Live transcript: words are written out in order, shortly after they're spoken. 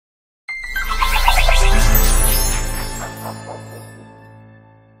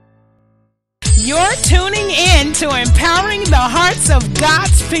You're tuning in to Empowering the Hearts of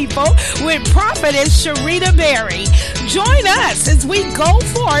God's People with Prophetess Shareta Berry. Join us as we go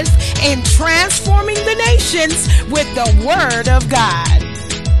forth in transforming the nations with the Word of God.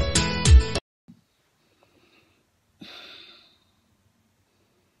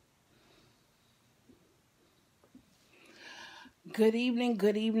 Good evening,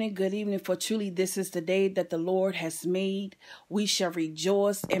 good evening, good evening. For truly this is the day that the Lord has made. We shall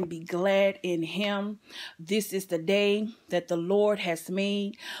rejoice and be glad in him. This is the day that the Lord has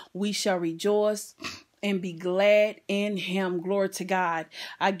made. We shall rejoice and be glad in him. Glory to God.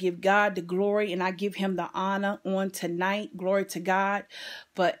 I give God the glory and I give him the honor on tonight. Glory to God.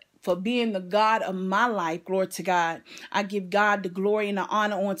 For being the God of my life, glory to God. I give God the glory and the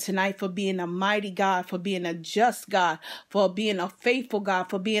honor on tonight for being a mighty God, for being a just God, for being a faithful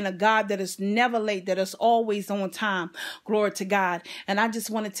God, for being a God that is never late, that is always on time. Glory to God. And I just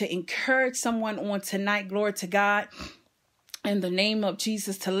wanted to encourage someone on tonight, glory to God, in the name of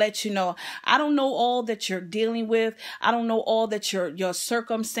Jesus, to let you know, I don't know all that you're dealing with. I don't know all that your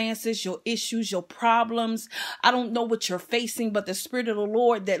circumstances, your issues, your problems. I don't know what you're facing, but the Spirit of the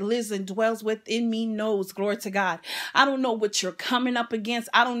Lord that lives and dwells within me knows. Glory to God. I don't know what you're coming up against.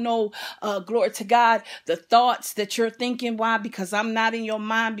 I don't know, glory to God, the thoughts that you're thinking. Why? Because I'm not in your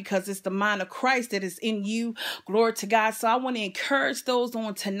mind, because it's the mind of Christ that is in you. Glory to God. So I want to encourage those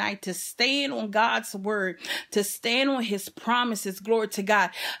on tonight to stand on God's word, to stand on his promises. Glory to God.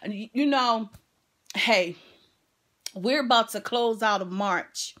 You know, hey, we're about to close out of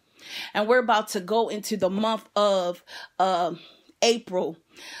March and we're about to go into the month of April.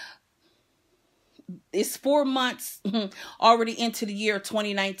 It's 4 months already into the year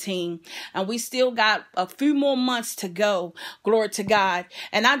 2019, and we still got a few more months to go. Glory to God.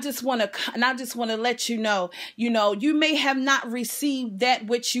 And I just want to let you know, you may have not received that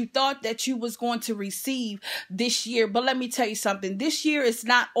which you thought that you was going to receive this year. But let me tell you something. This year is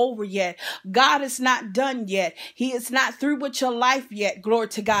not over yet. God is not done yet. He is not through with your life yet. Glory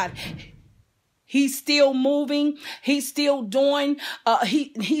to God. He's still moving. He's still doing.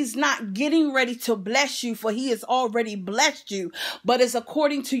 He's not getting ready to bless you, for he has already blessed you. But it's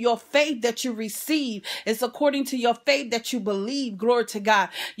according to your faith that you receive. It's according to your faith that you believe. Glory to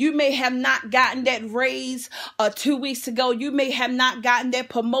God. You may have not gotten that raise 2 weeks ago. You may have not gotten that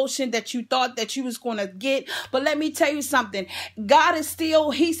promotion that you thought that you was going to get. But let me tell you something.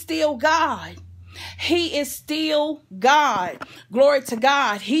 He's still God. He is still God. Glory to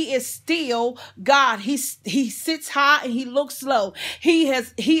God. He is still God. He sits high and he looks low. He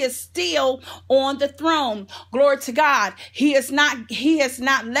is still on the throne. Glory to God. He has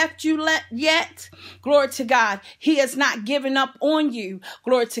not left you yet. Glory to God. He has not given up on you.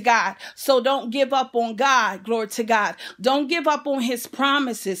 Glory to God. So don't give up on God. Glory to God. Don't give up on his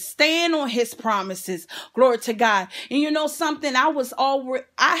promises. Stand on his promises. Glory to God. And you know something?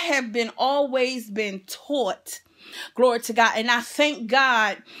 I have always been taught. Glory to God. And I thank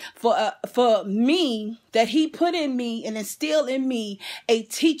God for me, that he put in me and instilled in me a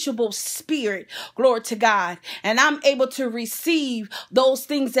teachable spirit. Glory to God. And I'm able to receive those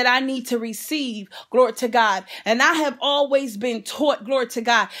things that I need to receive. Glory to God. And I have always been taught, glory to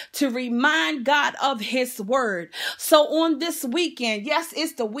God, to remind God of his word. So on this weekend, yes,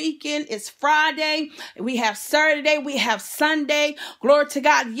 it's the weekend. It's Friday. We have Saturday. We have Sunday. Glory to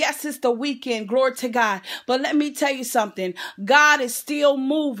God. Yes, it's the weekend. Glory to God. But let me tell you something. God is still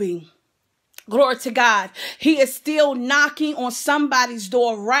moving. Glory to God. He is still knocking on somebody's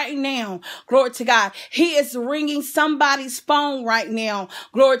door right now. Glory to God. He is ringing somebody's phone right now.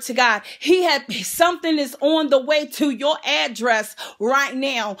 Glory to God. Something is on the way to your address right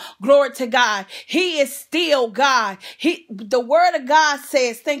now. Glory to God. He is still God. The word of God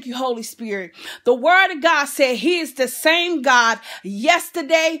says, thank you, Holy Spirit. The word of God said he is the same God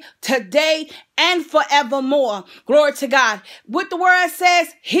yesterday, today, and forevermore. Glory to God. What the word says,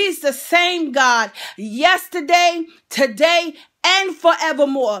 he's the same God yesterday, today, and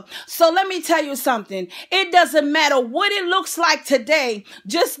forevermore. So let me tell you something. It doesn't matter what it looks like today.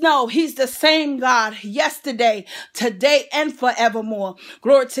 Just know he's the same God yesterday, today, and forevermore.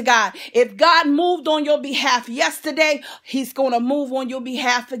 Glory to God. If God moved on your behalf yesterday, he's going to move on your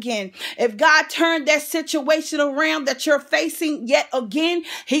behalf again. If God turned that situation around that you're facing yet again,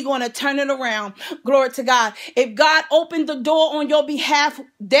 he's going to turn it around. Glory to God. If God opened the door on your behalf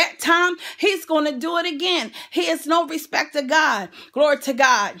that time, he's going to do it again. He is no respecter of God. Glory to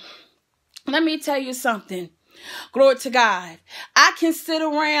God. Let me tell you something. Glory to God. I can sit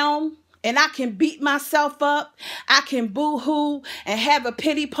around and I can beat myself up. I can boo-hoo and have a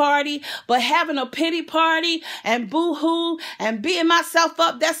pity party. But having a pity party and boo-hoo and beating myself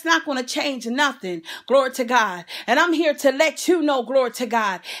up, that's not going to change nothing. Glory to God. And I'm here to let you know, glory to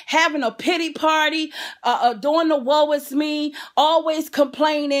God, having a pity party, doing the woe is me, always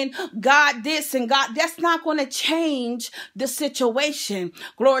complaining, God this and God, that's not going to change the situation.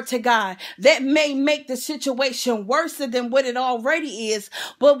 Glory to God. That may make the situation worse than what it already is.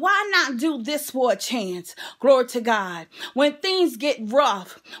 But why not do this for a chance? Glory to God. When things get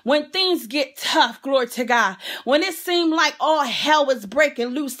rough, when things get tough, glory to God, when it seems like all hell is breaking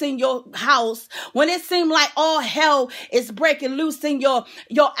loose in your house, when it seems like all hell is breaking loose in your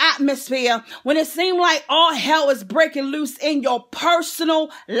atmosphere, when it seems like all hell is breaking loose in your personal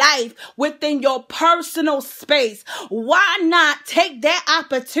life, within your personal space, why not take that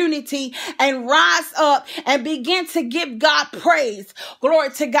opportunity and rise up and begin to give God praise? Glory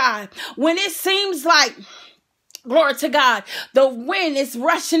to God. When it seems like, glory to God, the wind is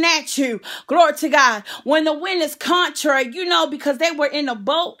rushing at you. Glory to God. When the wind is contrary, because they were in a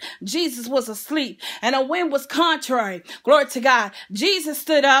boat, Jesus was asleep and the wind was contrary. Glory to God. Jesus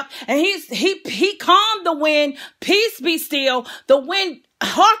stood up and he calmed the wind. Peace be still. The wind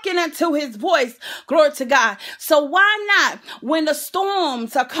hearken unto his voice. Glory to God. So why not, when the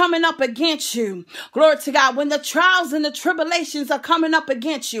storms are coming up against you, glory to God, when the trials and the tribulations are coming up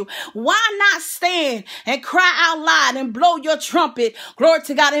against you, why not stand and cry out loud and blow your trumpet, glory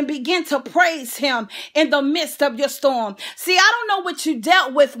to God, and begin to praise him in the midst of your storm? See, I don't know what you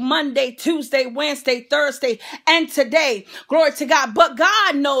dealt with Monday, Tuesday, Wednesday, Thursday, and today, glory to God, but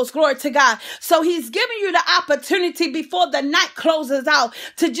God knows, glory to God. So he's giving you the opportunity before the night closes out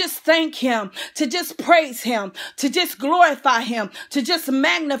to just thank him, to just praise him, to just glorify him, to just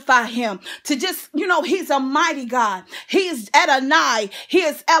magnify him, to just, he's a mighty God. He is Adonai. He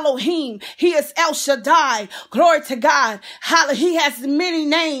is Elohim. He is El Shaddai. Glory to God. He has many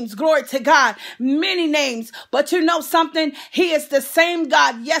names. Glory to God. Many names. But you know something? He is the same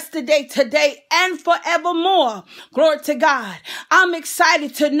God yesterday, today, and forevermore. Glory to God. I'm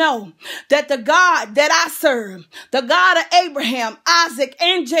excited to know that the God that I serve, the God of Abraham, Isaac,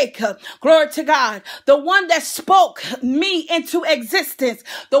 and Jacob, glory to God, the one that spoke me into existence,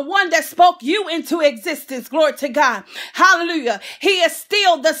 the one that spoke you into existence, glory to God, hallelujah, he is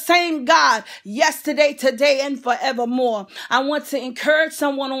still the same God yesterday, today, and forevermore. I want to encourage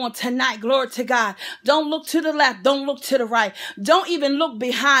someone on tonight, glory to God. Don't look to the left, don't look to the right, don't even look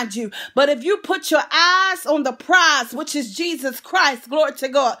behind you, but if you put your eyes on the prize, which is Jesus Christ, glory to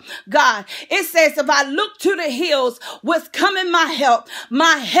God, it says, if I look to the hills, what's coming my help?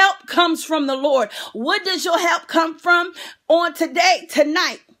 My help comes from the Lord. Where does your help come from on today,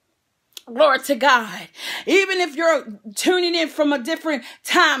 tonight? Glory to God. Even if you're tuning in from a different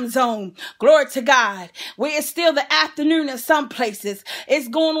time zone, glory to God, where it's still the afternoon in some places, it's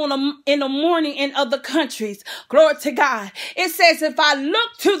going on in the morning in other countries, glory to God. It says, if I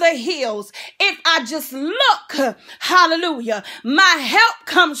look to the hills, if I just look, hallelujah, my help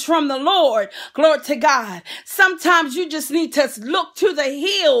comes from the Lord, glory to God. Sometimes you just need to look to the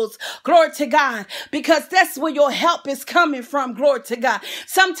hills, glory to God, because that's where your help is coming from, glory to God.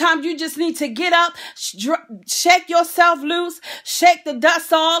 Sometimes you just need to get up, shake yourself loose, shake the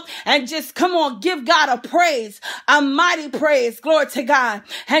dust off, and just come on, give God a praise, a mighty praise, glory to God,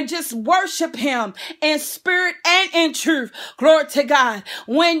 and just worship him in spirit and in truth, glory to God.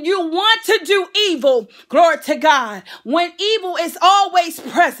 When you want to do evil, glory to God, when evil is always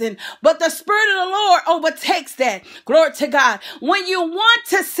present, but the Spirit of the Lord overtakes that, glory to God. When you want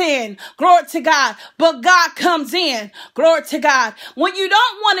to sin, glory to God, but God comes in, glory to God. When you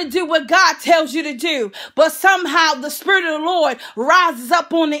don't want to do what God tells you to do, but somehow the Spirit of the Lord rises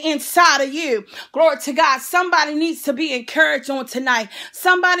up on the inside of you, glory to God. Somebody needs to be encouraged on tonight.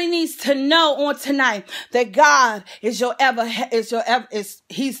 Somebody needs to know on tonight that God is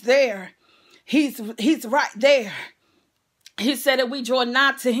he's there. He's right there. He said that we draw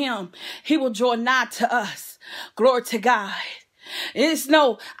nigh to him, he will draw nigh to us. Glory to God. It's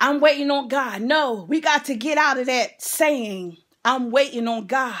no, I'm waiting on God. No, we got to get out of that saying, I'm waiting on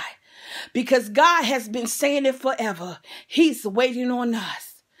God, because God has been saying it forever. He's waiting on us.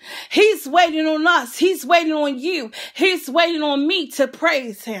 He's waiting on us. He's waiting on you. He's waiting on me to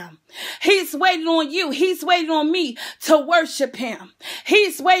praise him. He's waiting on you. He's waiting on me to worship him.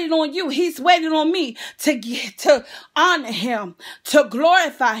 He's waiting on you. He's waiting on me to honor him, to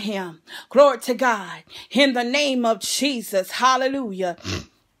glorify him. Glory to God. In the name of Jesus. Hallelujah.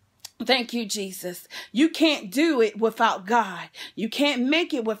 Thank you, Jesus. You can't do it without God. You can't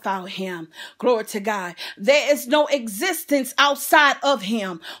make it without him. Glory to God. There is no existence outside of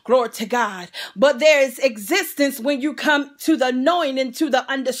him. Glory to God. But there is existence when you come to the knowing and to the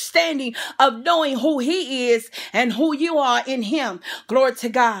understanding of knowing who he is and who you are in him. Glory to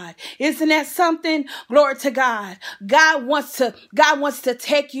God. Isn't that something? Glory to God. God wants to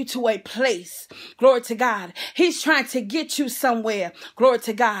take you to a place. Glory to God. He's trying to get you somewhere. Glory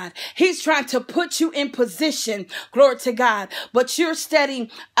to God. He's trying to put you in position. Glory to God. But you're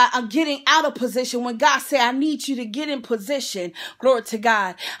studying, getting out of position when God said, I need you to get in position. Glory to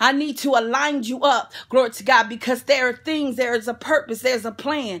God. I need to align you up. Glory to God. Because there are things, there is a purpose, there's a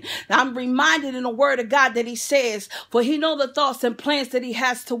plan. Now, I'm reminded in the word of God that he says, for he knows the thoughts and plans that he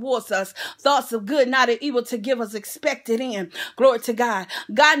has towards us. Thoughts of good, not of evil, to give us expected end. Glory to God.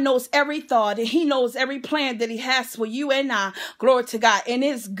 God knows every thought and he knows every plan that he has for you and I. Glory to God. And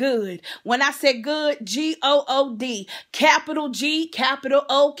it's good. When I say good, G-O-O-D, capital G, capital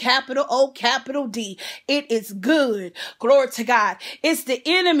O, capital O, capital D. It is good. Glory to God. It's the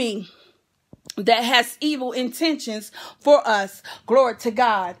enemy that has evil intentions for us. Glory to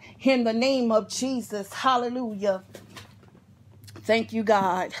God. In the name of Jesus. Hallelujah. Thank you,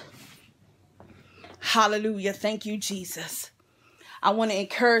 God. Hallelujah. Thank you, Jesus. I want to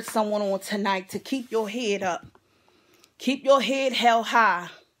encourage someone on tonight to keep your head up. Keep your head held high.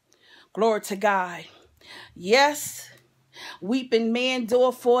 Glory to God. Yes, weeping may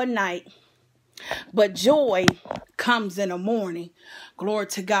endure for a night, but joy comes in the morning. Glory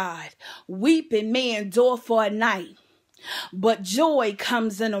to God. Weeping may endure for a night, but joy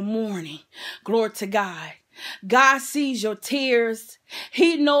comes in the morning. Glory to God. God sees your tears.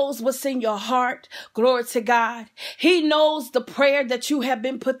 He knows what's in your heart. Glory to God. He knows the prayer that you have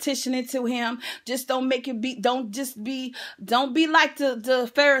been petitioning to him. Just don't make it be, don't be like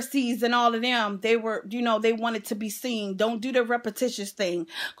the Pharisees and all of them. They were, they wanted to be seen. Don't do the repetitious thing.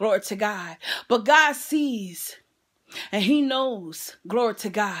 Glory to God. But God sees. And he knows, glory to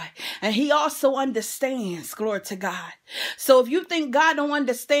God. And he also understands, glory to God. So if you think God don't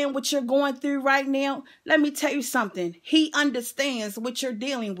understand what you're going through right now, let me tell you something. He understands what you're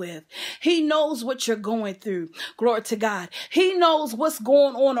dealing with. He knows what you're going through, glory to God. He knows what's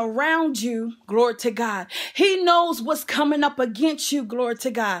going on around you, glory to God. He knows what's coming up against you, glory to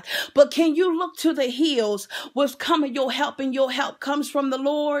God. But can you look to the hills what's coming your help, and your help comes from the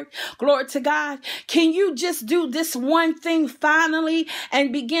Lord, glory to God. Can you just do this one thing finally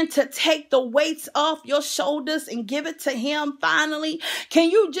and begin to take the weights off your shoulders and give it to him finally? Can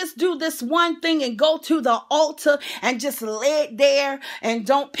you just do this one thing and go to the altar and just lay it there and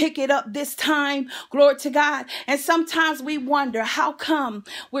don't pick it up this time? Glory to God. And sometimes we wonder, how come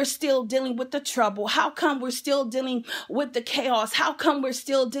we're still dealing with the trouble? How come we're still dealing with the chaos? How come we're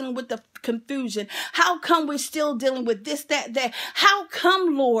still dealing with the confusion? How come we're still dealing with this, that? How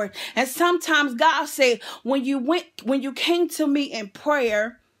come, Lord? And sometimes God said, when you came to me in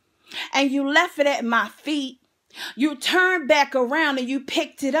prayer and you left it at my feet, you turned back around and you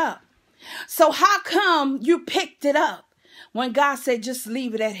picked it up. So how come you picked it up when God said, just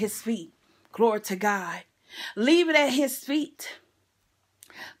leave it at his feet? Glory to God. Leave it at his feet.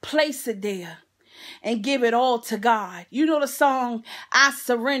 Place it there. And give it all to God. You know the song, I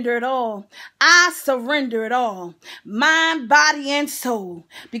surrender it all. I surrender it all. Mind, body, and soul.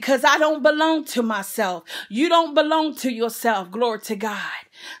 Because I don't belong to myself. You don't belong to yourself. Glory to God.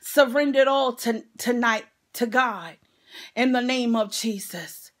 Surrender it all tonight to God. In the name of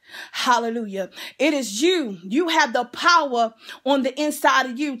Jesus. Hallelujah. It is you. You have the power on the inside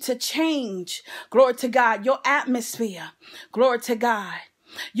of you to change. Glory to God. Your atmosphere. Glory to God.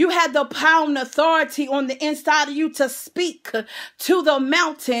 You had the power and authority on the inside of you to speak to the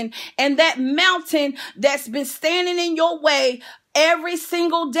mountain, and that mountain that's been standing in your way every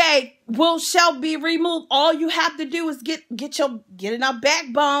single day shall be removed. All you have to do is get in a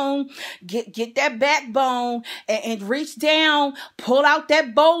backbone, get that backbone and reach down, pull out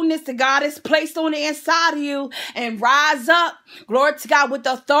that boldness that God has placed on the inside of you and rise up, glory to God, with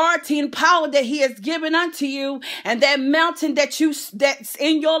the authority and power that he has given unto you. And that mountain that's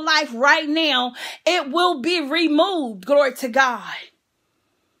in your life right now, it will be removed. Glory to God.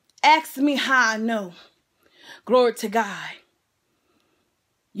 Ask me how I know. Glory to God.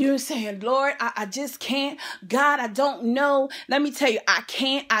 You're saying, Lord, I just can't. God, I don't know. Let me tell you, I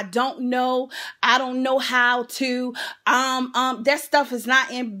can't. I don't know. I don't know how to. That stuff is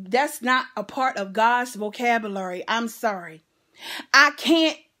that's not a part of God's vocabulary. I'm sorry. I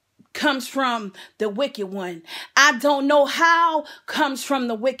can't comes from the wicked one. I don't know how comes from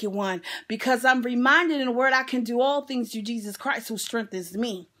the wicked one, because I'm reminded in the word, I can do all things through Jesus Christ who strengthens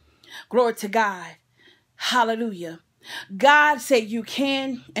me. Glory to God. Hallelujah. God said you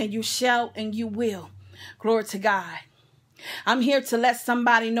can and you shall and you will. Glory to God. I'm here to let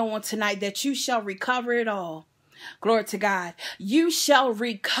somebody know on tonight that you shall recover it all. Glory to God. You shall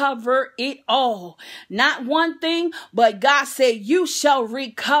recover it all. Not one thing, but God said you shall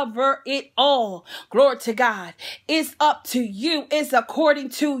recover it all. Glory to God. It's up to you. It's according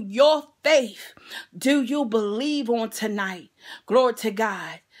to your faith. Do you believe on tonight? Glory to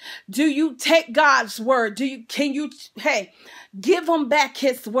God. Do you take God's word? Can you give him back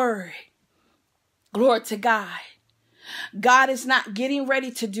his word? Glory to God. God is not getting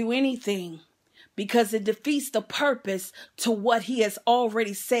ready to do anything because it defeats the purpose to what he has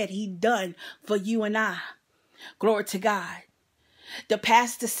already said he done for you and I. Glory to God. The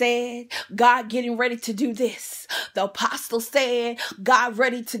pastor said, God getting ready to do this. The apostle said, God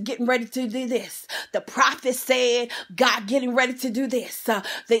getting ready to do this. The prophet said, God getting ready to do this.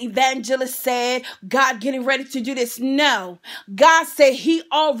 The evangelist said, God getting ready to do this. No, God said he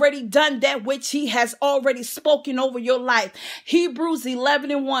already done that which he has already spoken over your life. Hebrews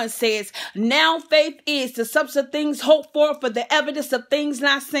 11:1 says, now faith is the substance of things hoped for the evidence of things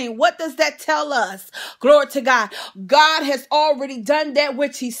not seen. What does that tell us? Glory to God. God has already done that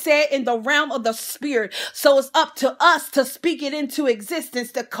which he said in the realm of the spirit. So it's up to us to speak it into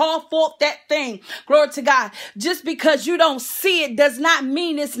existence, to call forth that thing. Glory to God. Just because you don't see it does not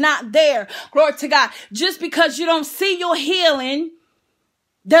mean it's not there. Glory to God. Just because you don't see your healing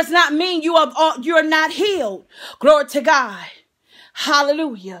does not mean you're not healed. Glory to God.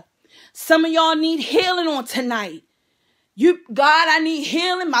 Hallelujah. Some of y'all need healing on tonight. God, I need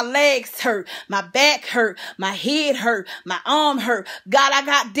healing. My legs hurt. My back hurt. My head hurt. My arm hurt. God, I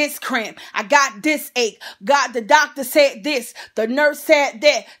got this cramp. I got this ache. God, the doctor said this. The nurse said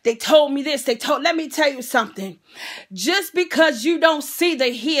that. They told me this. Let me tell you something. Just because you don't see the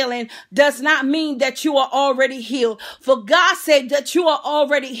healing does not mean that you are already healed. For God said that you are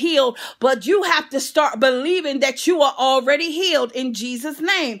already healed, but you have to start believing that you are already healed in Jesus'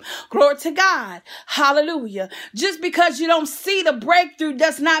 name. Glory to God. Hallelujah. Just because you don't see the breakthrough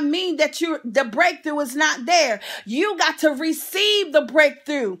does not mean that the breakthrough is not there. You got to receive the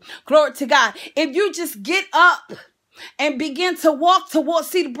breakthrough. Glory to God. If you just get up and begin to walk towards,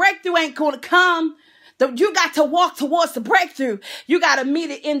 see, the breakthrough ain't going to come. You got to walk towards the breakthrough. You got to meet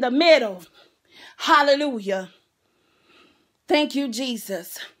it in the middle. Hallelujah. Thank you,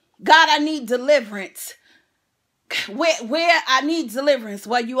 Jesus. God, I need deliverance. Where I need deliverance?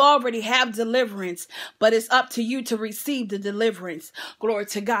 Well, you already have deliverance, but it's up to you to receive the deliverance. Glory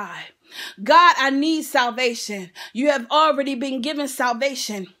to God. God, I need salvation. You have already been given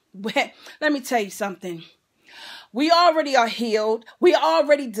salvation. Let me tell you something. We already are healed. We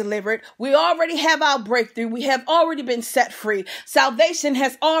already delivered. We already have our breakthrough. We have already been set free. Salvation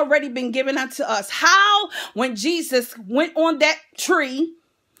has already been given unto us. How? When Jesus went on that tree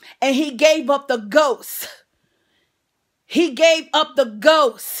and he gave up the ghost. He gave up the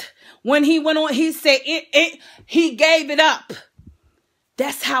ghost. When he went on, he said he gave it up.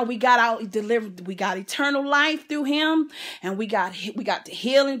 That's how we got out delivered. We got eternal life through him, and we got the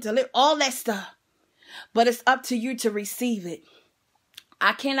healing, deliver, all that stuff. But it's up to you to receive it.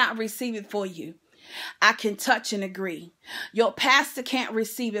 I cannot receive it for you. I can touch and agree. Your pastor can't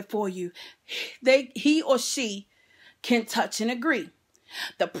receive it for you. He or she can touch and agree.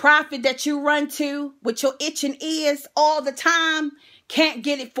 The prophet that you run to with your itching ears all the time can't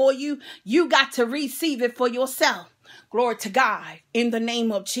get it for you. You got to receive it for yourself. Glory to God in the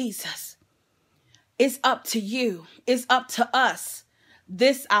name of Jesus. It's up to you. It's up to us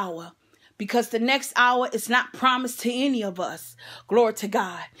this hour. Because the next hour is not promised to any of us. Glory to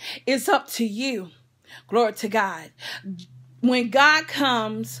God. It's up to you. Glory to God. When God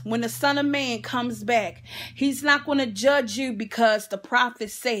comes, when the Son of Man comes back, he's not going to judge you because the prophet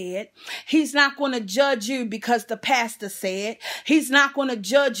said. He's not going to judge you because the pastor said. He's not going to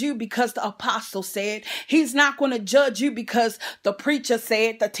judge you because the apostle said. He's not going to judge you because the preacher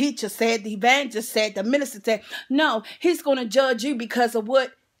said, the teacher said, the evangelist said, the minister said. No, he's going to judge you because of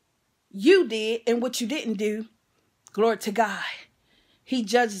what you did and what you didn't do. Glory to God. He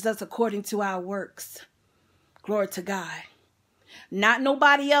judges us according to our works. Glory to God. Not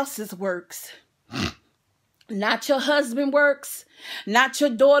nobody else's works. Not your husband works. Not your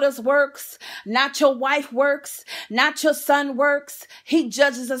daughter's works. Not your wife works. Not your son works. He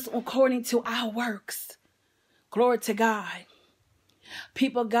judges us according to our works. Glory to God.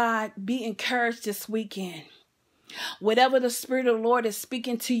 People of God, be encouraged this weekend. Whatever the Spirit of the Lord is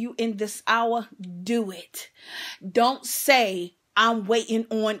speaking to you in this hour, do it. Don't say, I'm waiting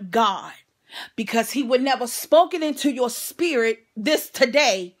on God. Because he would never spoke it into your spirit this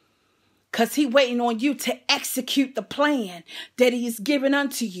today because He's waiting on you to execute the plan that He's given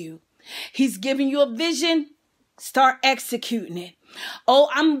unto you. He's giving you a vision. Start executing it. Oh,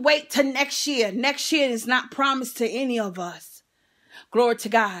 I'm wait till next year. Next year is not promised to any of us. Glory to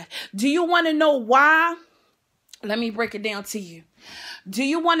God. Do you want to know why? Let me break it down to you. Do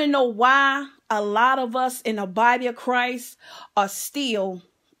you want to know why a lot of us in the body of Christ are still,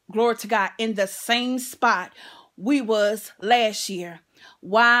 glory to God, in the same spot we was last year?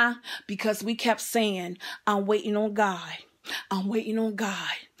 Why? Because we kept saying, I'm waiting on God. I'm waiting on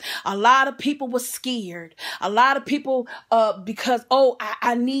God. A lot of people were scared. A lot of people, because,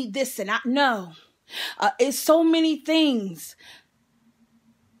 I need this and no. It's so many things.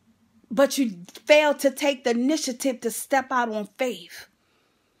 But you failed to take the initiative to step out on faith.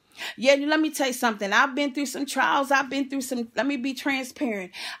 Yeah, let me tell you something. I've been through some trials. Let me be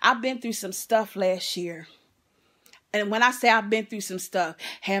transparent. I've been through some stuff last year. And when I say I've been through some stuff,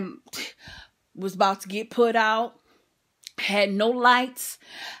 was about to get put out, had no lights,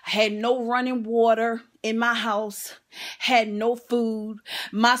 had no running water in my house, had no food.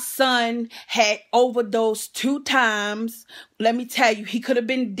 My son had overdosed 2 times. Let me tell you, he could have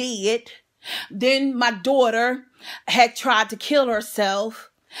been dead. Then my daughter had tried to kill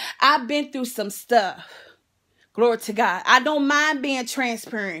herself. I've been through some stuff. Glory to God. I don't mind being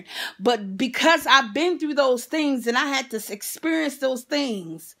transparent, but because I've been through those things and I had to experience those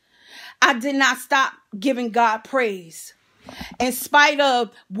things, I did not stop giving God praise. In spite of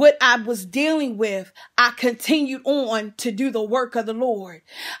what I was dealing with, I continued on to do the work of the Lord.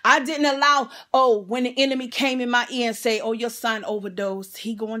 I didn't allow, when the enemy came in my ear and say, your son overdosed,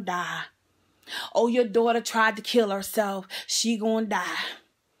 he gonna die. Your daughter tried to kill herself, she gonna die.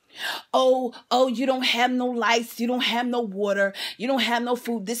 You don't have no lights, you don't have no water, you don't have no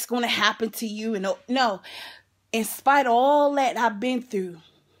food, this is gonna happen to you. And no, in spite of all that I've been through,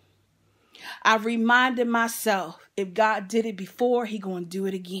 I reminded myself, if God did it before, He gonna do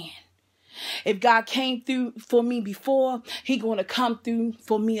it again. If God came through for me before, He gonna come through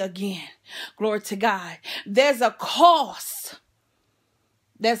for me again. Glory to God. There's a cost.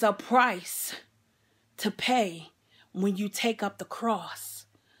 There's a price to pay when you take up the cross.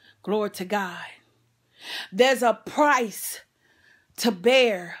 Glory to God. There's a price to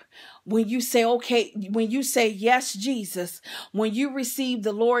bear when you say, when you say, yes, Jesus, when you receive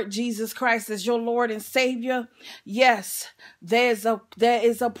the Lord Jesus Christ as your Lord and Savior, yes, there is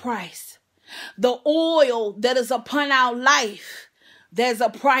a price. The oil that is upon our life, there's a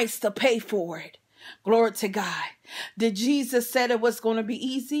price to pay for it. Glory to God. Did Jesus say it was going to be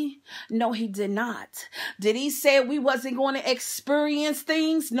easy? No, He did not. Did He say we wasn't going to experience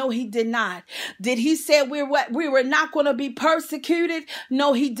things? No, He did not. Did He say we were not going to be persecuted?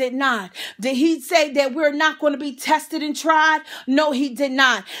 No, He did not. Did He say that we're not going to be tested and tried? No, He did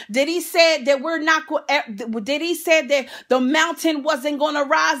not. Did He say that we're not going? Did He say that the mountain wasn't going to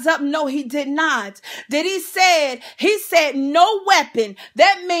rise up? No, He did not. Did He said no weapon?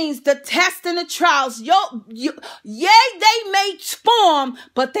 That means the test and the trials. Yea, they may form,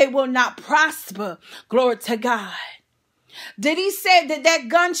 but they will not prosper. Glory to God. Did He say that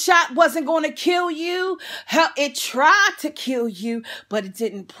gunshot wasn't going to kill you? Hell, it tried to kill you, but it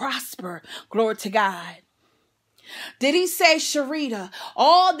didn't prosper. Glory to God. Did He say, Shareta,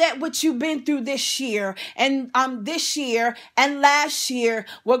 all that what you've been through this year and last year,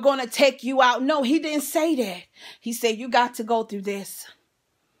 we're going to take you out? No, He didn't say that. He said, you got to go through this.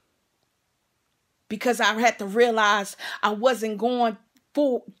 Because I had to realize I wasn't going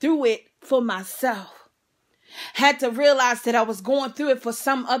through it for myself. Had to realize that I was going through it for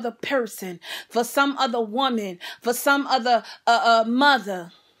some other person, for some other woman, for some other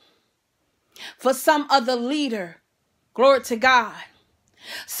mother, for some other leader. Glory to God.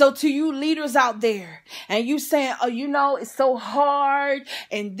 So to you leaders out there, and you saying, it's so hard,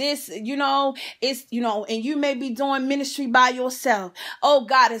 and this, it's, and you may be doing ministry by yourself. Oh,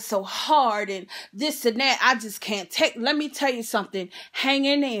 God, it's so hard, and this and that, I just can't take. Let me tell you something. Hang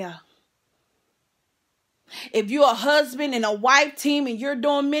in there. If you're a husband and a wife team and you're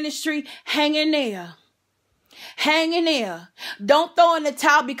doing ministry, hang in there. Hang in there. Don't throw in the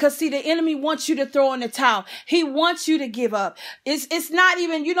towel, because see, the enemy wants you to throw in the towel. He wants you to give up. It's not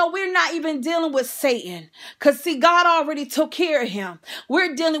even, we're not even dealing with Satan, because see, God already took care of him.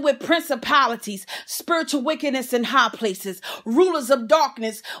 We're dealing with principalities, spiritual wickedness in high places, rulers of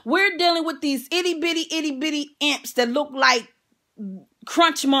darkness. We're dealing with these itty bitty imps that look like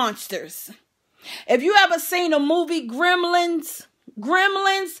crunch monsters. If you ever seen a movie, Gremlins,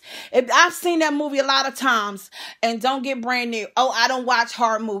 I've seen that movie a lot of times, and don't get brand new. I don't watch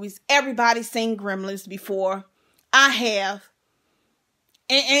horror movies. Everybody's seen Gremlins before. I have.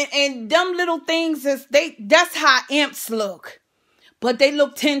 And them little things that's how imps look. But they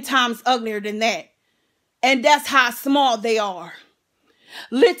look 10 times uglier than that. And that's how small they are.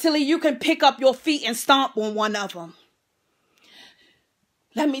 Literally, you can pick up your feet and stomp on one of them.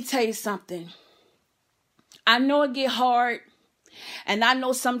 Let me tell you something. I know it get hard. And I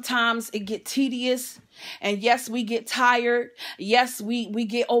know sometimes it get tedious. And yes, we get tired. Yes, we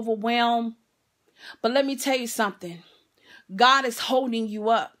get overwhelmed. But let me tell you something. God is holding you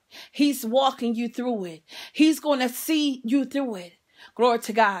up. He's walking you through it. He's going to see you through it. Glory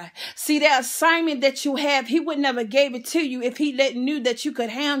to God. See, that assignment that you have, he would never gave it to you if he knew that you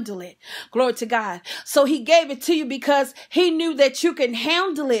could handle it. Glory to God. So he gave it to you because he knew that you can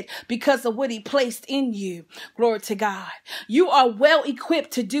handle it because of what he placed in you. Glory to God. You are well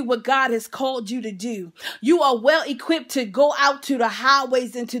equipped to do what God has called you to do. You are well equipped to go out to the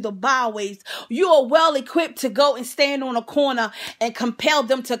highways and to the byways. You are well equipped to go and stand on a corner and compel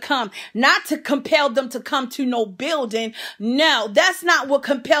them to come. Not to compel them to come to no building. No, that's not what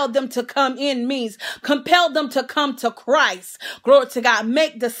compelled them to come in means. Compel them to come to Christ. Glory to God.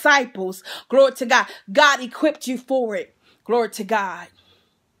 Make disciples. Glory to God. God equipped you for it. Glory to God.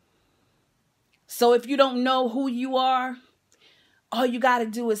 So if you don't know who you are, all you got to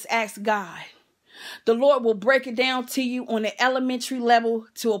do is ask God. The Lord will break it down to you on an elementary level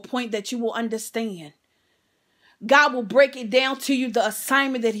to a point that you will understand. God will break it down to you, the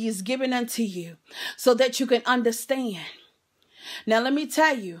assignment that he has given unto you, so that you can understand. Now, let me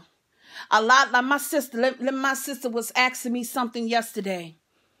tell you, a lot like my sister was asking me something yesterday.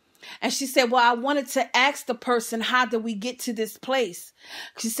 And she said, well, I wanted to ask the person, how did we get to this place?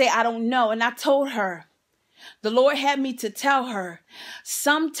 She said, I don't know. And I told her, the Lord had me to tell her,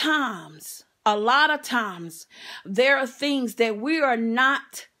 sometimes, a lot of times, there are things that we are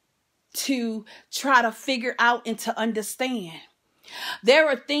not to try to figure out and to understand. There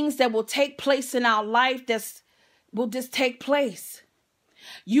are things that will take place in our life that will just take place.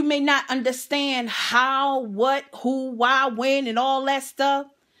 You may not understand how, what, who, why, when, and all that stuff.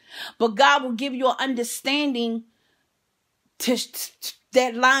 But God will give you an understanding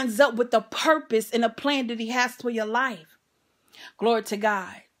that lines up with the purpose and the plan that he has for your life. Glory to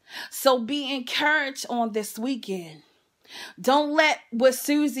God. So be encouraged on this weekend. Don't let what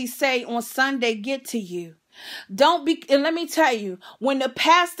Susie say on Sunday get to you. And let me tell you, when the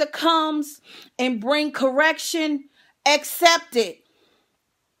pastor comes and bring correction, accept it.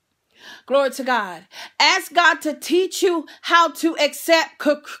 Glory to God. Ask God to teach you how to accept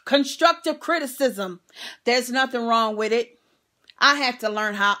constructive criticism. There's nothing wrong with it. I had to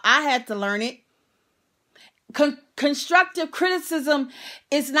learn it. Constructive criticism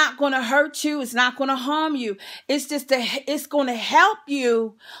is not going to hurt you. It's not going to harm you. It's going to help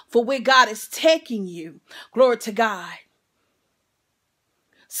you for where God is taking you. Glory to God.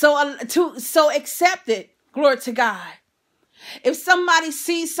 So accept it. Glory to God. If somebody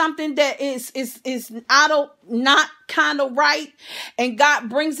sees something that is not kind of right, and God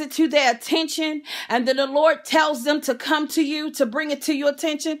brings it to their attention, and then the Lord tells them to come to you to bring it to your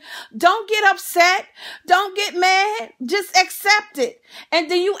attention, don't get upset. Don't get mad. Just accept it. And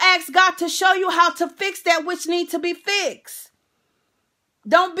then you ask God to show you how to fix that which needs to be fixed.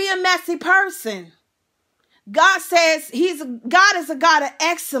 Don't be a messy person. God says God is a God of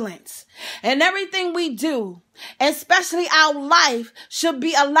excellence. And everything we do, especially our life, should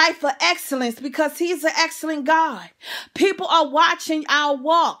be a life of excellence because he's an excellent God. People are watching our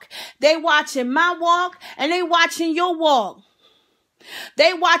walk. They watching my walk and they watching your walk.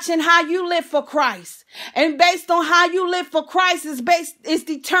 They watching how you live for Christ. And based on how you live for Christ is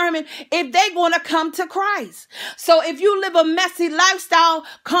determined if they're going to come to Christ. So if you live a messy lifestyle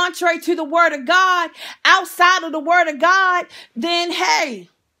contrary to the word of God, outside of the word of God, then hey,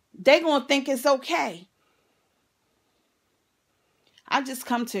 they're going to think it's okay. I just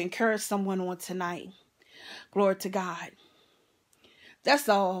come to encourage someone on tonight. Glory to God. That's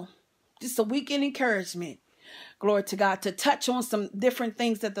all. Just a weekend encouragement. Glory to God, to touch on some different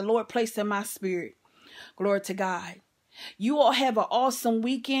things that the Lord placed in my spirit. Glory to God. You all have an awesome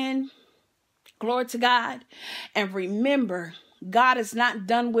weekend. Glory to God. And remember, God is not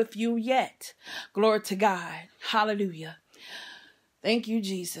done with you yet. Glory to God. Hallelujah. Thank you,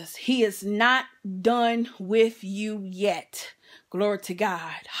 Jesus. He is not done with you yet. Glory to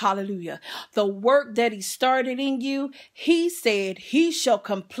God. Hallelujah. The work that he started in you, he said he shall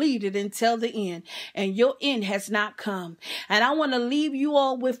complete it until the end. And your end has not come. And I want to leave you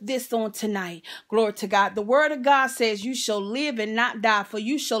all with this on tonight. Glory to God. The word of God says you shall live and not die, for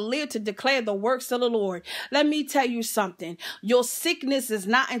you shall live to declare the works of the Lord. Let me tell you something. Your sickness is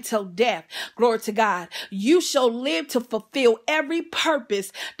not until death. Glory to God. You shall live to fulfill every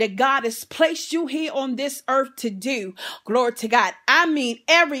purpose that God has placed you here on this earth to do. Glory to God. I mean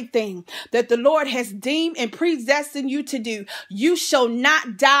everything that the Lord has deemed and predestined you to do. You shall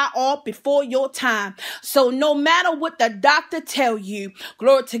not die off before your time. So no matter what the doctor tell you,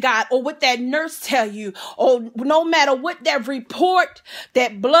 glory to God, or what that nurse tell you, or no matter what that report,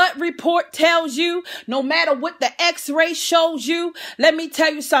 that blood report tells you, no matter what the x-ray shows you, let me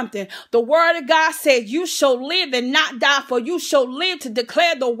tell you something. The word of God said you shall live and not die, for you shall live to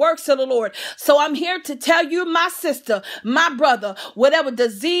declare the works of the Lord. So I'm here to tell you, my sister, my brother, whatever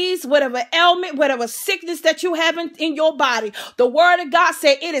disease, whatever ailment, whatever sickness that you have in your body, the word of God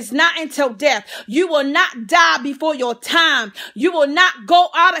said it is not until death. You will not die before your time. You will not go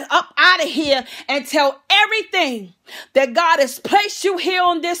up out of here until everything that God has placed you here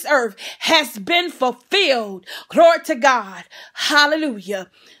on this earth has been fulfilled. Glory to God. Hallelujah.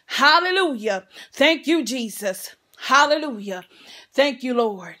 Hallelujah. Thank you, Jesus. Hallelujah. Thank you,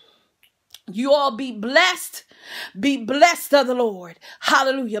 Lord. You all be blessed. Be blessed of the Lord.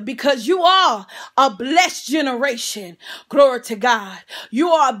 Hallelujah. Because you are a blessed generation. Glory to God. You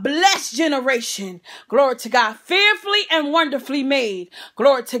are a blessed generation. Glory to God. Fearfully and wonderfully made.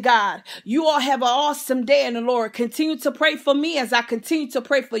 Glory to God. You all have an awesome day in the Lord. Continue to pray for me as I continue to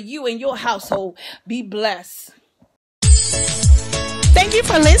pray for you and your household. Be blessed. Thank you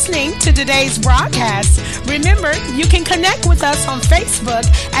for listening to today's broadcast. Remember, you can connect with us on Facebook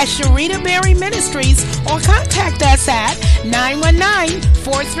at Shareta Berry Ministries or contact us at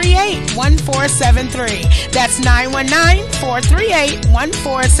 919-438-1473. That's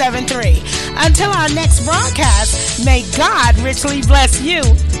 919-438-1473. Until our next broadcast, may God richly bless you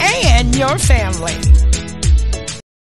and your family.